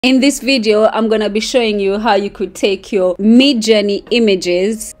In this video, I'm going to be showing you how you could take your MidJourney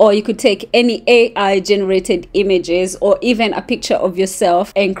images, or you could take any AI generated images or even a picture of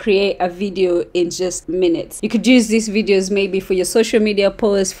yourself and create a video in just minutes. You could use these videos maybe for your social media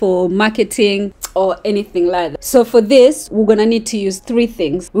posts, for marketing, or anything like that. So for this, we're going to need to use three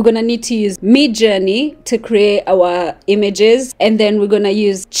things. We're going to need to use MidJourney to create our images, and then we're going to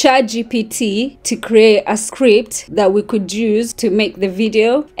use ChatGPT to create a script that we could use to make the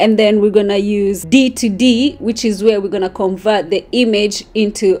video. And then we're gonna use D-ID, which is where we're gonna convert the image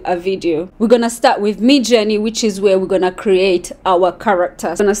into a video. We're gonna start with MidJourney, which is where we're gonna create our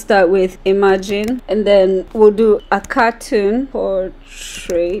characters. We're gonna start with imagine, and then we'll do a cartoon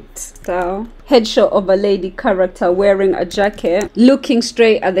portrait style headshot of a lady character wearing a jacket, looking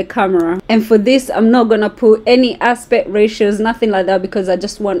straight at the camera. And for this, I'm not gonna put any aspect ratios, nothing like that, because I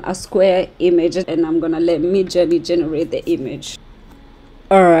just want a square image, and I'm gonna let MidJourney generate the image.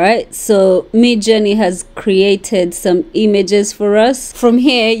 Alright, so MidJourney has created some images for us. From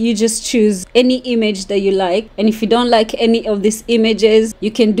here, you just choose any image that you like. And if you don't like any of these images,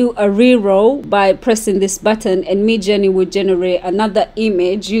 you can do a reroll by pressing this button, and MidJourney will generate another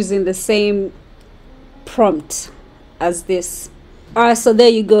image using the same prompt as this. Alright, so there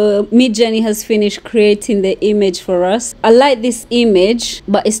you go. MidJourney has finished creating the image for us. I like this image,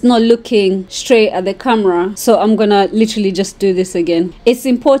 but it's not looking straight at the camera, so I'm gonna literally just do this again. It's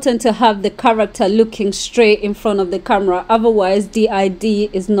important to have the character looking straight in front of the camera, otherwise D-ID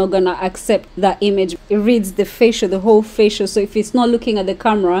is not gonna accept that image. It reads the facial, the whole facial, so if it's not looking at the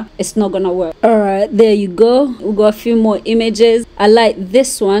camera, it's not gonna work. Alright, there you go. We've got a few more images. I like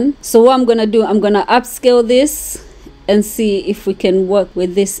this one, so what I'm gonna do, I'm gonna upscale this and see if we can work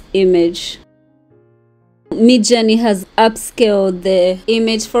with this image. MidJourney has upscaled the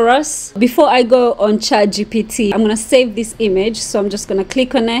image for us. Before I go on ChatGPT, I'm gonna save this image, so I'm just gonna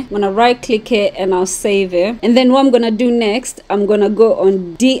click on it. I'm gonna right click it and I'll save it. And then what I'm gonna do next, I'm gonna go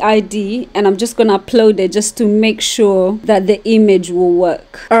on D-ID and I'm just gonna upload it just to make sure that the image will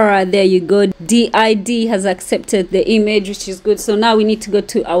work. Alright, there you go. D-ID has accepted the image, which is good. So now we need to go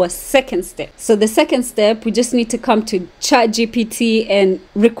to our second step. So the second step, we just need to come to ChatGPT and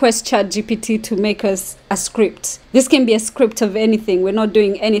request ChatGPT to make us a script. This can be a script of anything. We're not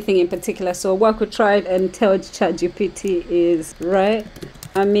doing anything in particular. So what I could try and tell ChatGPT is write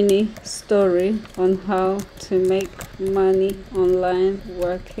a mini story on how to make money online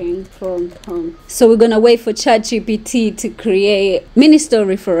working from home. So we're gonna wait for ChatGPT to create mini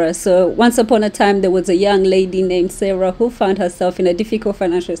story for us. So once upon a time, there was a young lady named Sarah who found herself in a difficult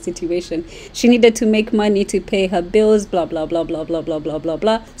financial situation. She needed to make money to pay her bills, blah blah blah blah blah blah blah blah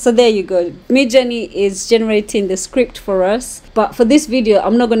blah. So there you go. MidJourney is generating the script for us, but for this video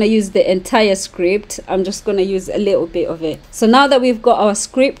I'm not gonna use the entire script. I'm just gonna use a little bit of it. So now that we've got our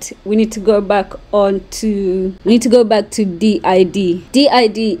script, we need to go back to D-ID.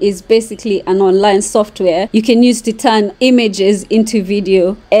 D-ID is basically an online software you can use to turn images into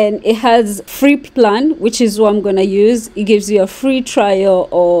video, and it has free plan, which is what I'm gonna use. It gives you a free trial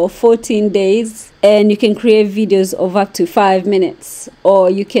or 14 days, and you can create videos of up to 5 minutes, or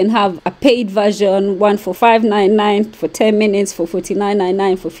you can have a paid version, one for $5.99 for 10 minutes, for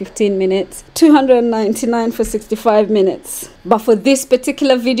 $49.99 for 15 minutes, $299 for 65 minutes. But for this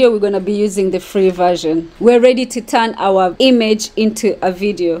particular video, we're going to be using the free version. We're ready to turn our image into a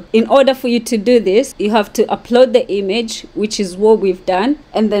video. In order for you to do this, you have to upload the image, which is what we've done.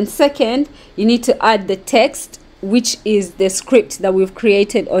 And then second, you need to add the text, which is the script that we've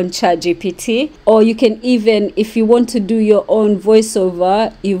created on ChatGPT. Or you can even, if you want to do your own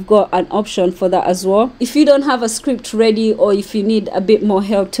voiceover, you've got an option for that as well. If you don't have a script ready, or if you need a bit more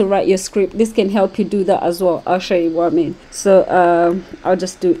help to write your script, this can help you do that as well. I'll show you what I mean. So I'll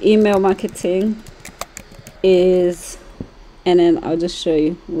just do email marketing is, and then I'll just show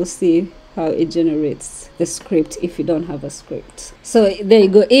you. We'll see how it generates the script if you don't have a script. So there you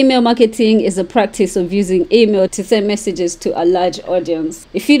go. Email marketing is a practice of using email to send messages to a large audience.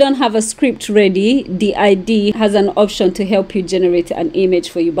 If you don't have a script ready, D-ID has an option to help you generate an image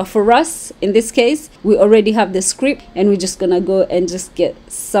for you. But for us, in this case, we already have the script, and we're just gonna go and just get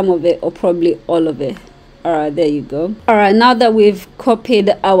some of it, or probably all of it. Alright, there you go. Alright, now that we've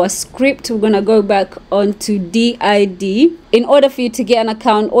copied our script, we're gonna go back onto D-ID. In order for you to get an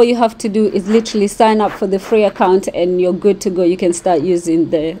account, all you have to do is literally sign up for the free account, and you're good to go. You can start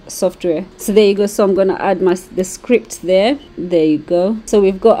using the software. So there you go. So I'm gonna add the script there. There you go. So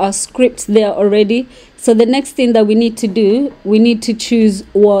we've got our script there already. So the next thing that we need to do, we need to choose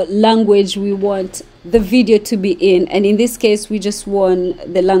what language we want the video to be in, and in this case we just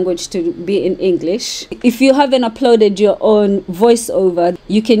want the language to be in English. If you haven't uploaded your own voiceover,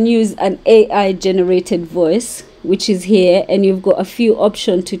 you can use an AI generated voice, which is here, and you've got a few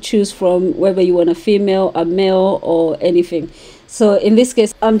options to choose from, whether you want a female, a male, or anything. So in this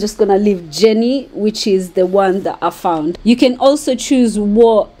case, I'm just gonna leave Jenny, which is the one that I found. You can also choose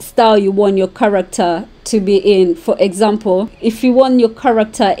what style you want your character to be in. For example, if you want your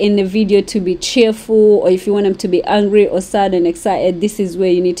character in the video to be cheerful, or if you want them to be angry or sad and excited, this is where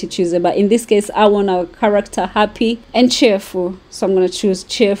you need to choose it. But in this case, I want our character happy and cheerful, so I'm gonna choose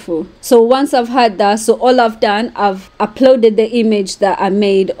cheerful. So once I've had that, so all I've done, I've uploaded the image that I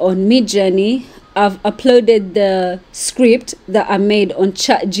made on MidJourney. I've uploaded the script that I made on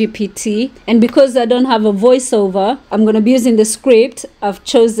ChatGPT, and because I don't have a voiceover, I'm going to be using the script. I've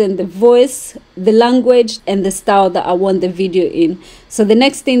chosen the voice, the language, and the style that I want the video in. So the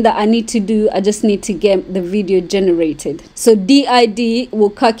next thing that I need to do, I just need to get the video generated. So D-ID will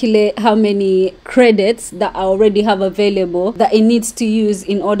calculate how many credits that I already have available that it needs to use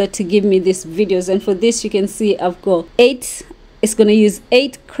in order to give me these videos. And for this, you can see I've got 8. It's going to use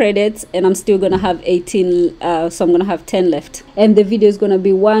 8 credits, and I'm still going to have 18, so I'm going to have 10 left. And the video is going to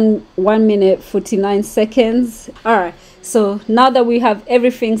be 1 minute 49 seconds. All right, so now that we have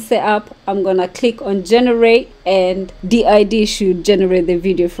everything set up, I'm going to click on generate, and D-ID should generate the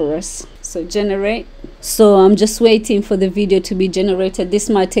video for us. So generate. So I'm just waiting for the video to be generated. This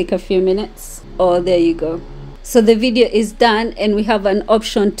might take a few minutes. Oh, there you go. So the video is done, and we have an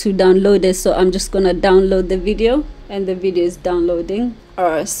option to download it. So I'm just going to download the video, and the video is downloading. All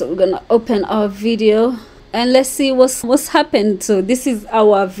right, so we're gonna open our video and let's see what's happened. So this is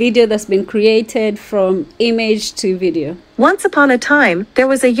our video that's been created from image to video. Once upon a time, there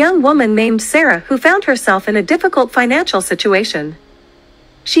was a young woman named Sarah who found herself in a difficult financial situation.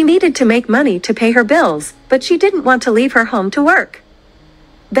 She needed to make money to pay her bills, but she didn't want to leave her home to work.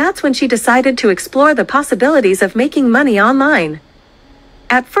 That's when she decided to explore the possibilities of making money online.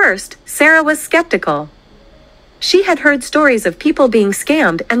 At first, Sarah was skeptical. She had heard stories of people being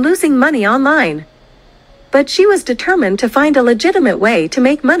scammed and losing money online. But she was determined to find a legitimate way to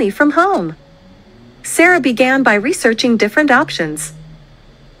make money from home. Sarah began by researching different options.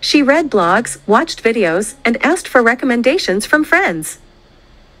 She read blogs, watched videos, and asked for recommendations from friends.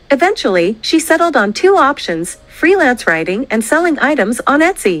 Eventually, she settled on 2 options: freelance writing and selling items on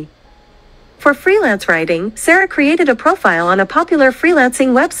Etsy. For freelance writing, Sarah created a profile on a popular freelancing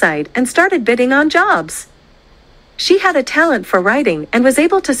website and started bidding on jobs. She had a talent for writing and was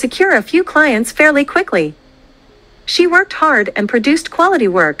able to secure a few clients fairly quickly. She worked hard and produced quality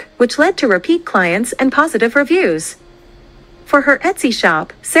work, which led to repeat clients and positive reviews. For her Etsy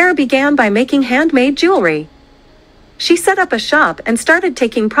shop, Sarah began by making handmade jewelry. She set up a shop and started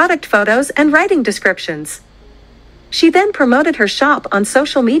taking product photos and writing descriptions. She then promoted her shop on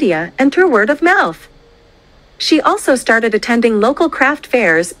social media and through word of mouth. She also started attending local craft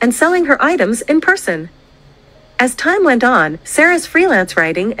fairs and selling her items in person. As time went on, Sarah's freelance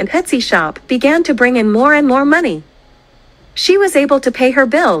writing and Etsy shop began to bring in more and more money. She was able to pay her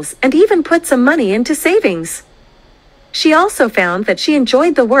bills and even put some money into savings. She also found that she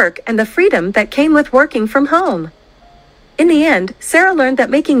enjoyed the work and the freedom that came with working from home. In the end, Sarah learned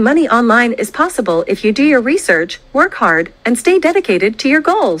that making money online is possible if you do your research, work hard, and stay dedicated to your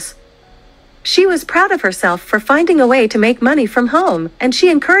goals. She was proud of herself for finding a way to make money from home, and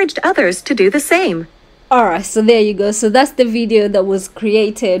she encouraged others to do the same. Alright, so there you go. So that's the video that was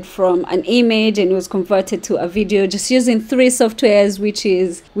created from an image and it was converted to a video just using 3 softwares, which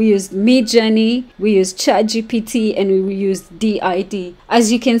is we used MidJourney, we used ChatGPT, and we used D-ID.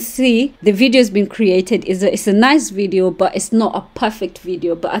 As you can see, the video has been created. It's a nice video, but it's not a perfect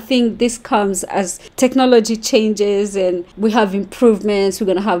video. But I think this comes as technology changes and we have improvements. We're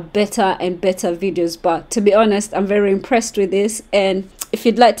going to have better and better videos. But to be honest, I'm very impressed with this, and if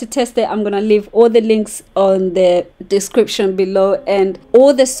you'd like to test it, I'm going to leave all the links on the description below, and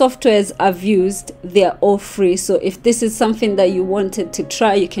all the softwares I've used, they're all free. So if this is something that you wanted to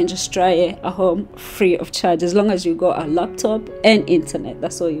try, you can just try it at home free of charge, as long as you got a laptop and internet.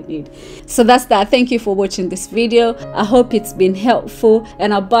 That's all you need. So that's that. Thank you for watching this video. I hope it's been helpful,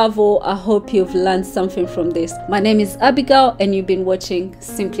 and above all, I hope you've learned something from this. My name is Abigail, and you've been watching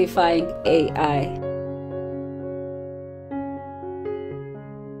Simplifying AI.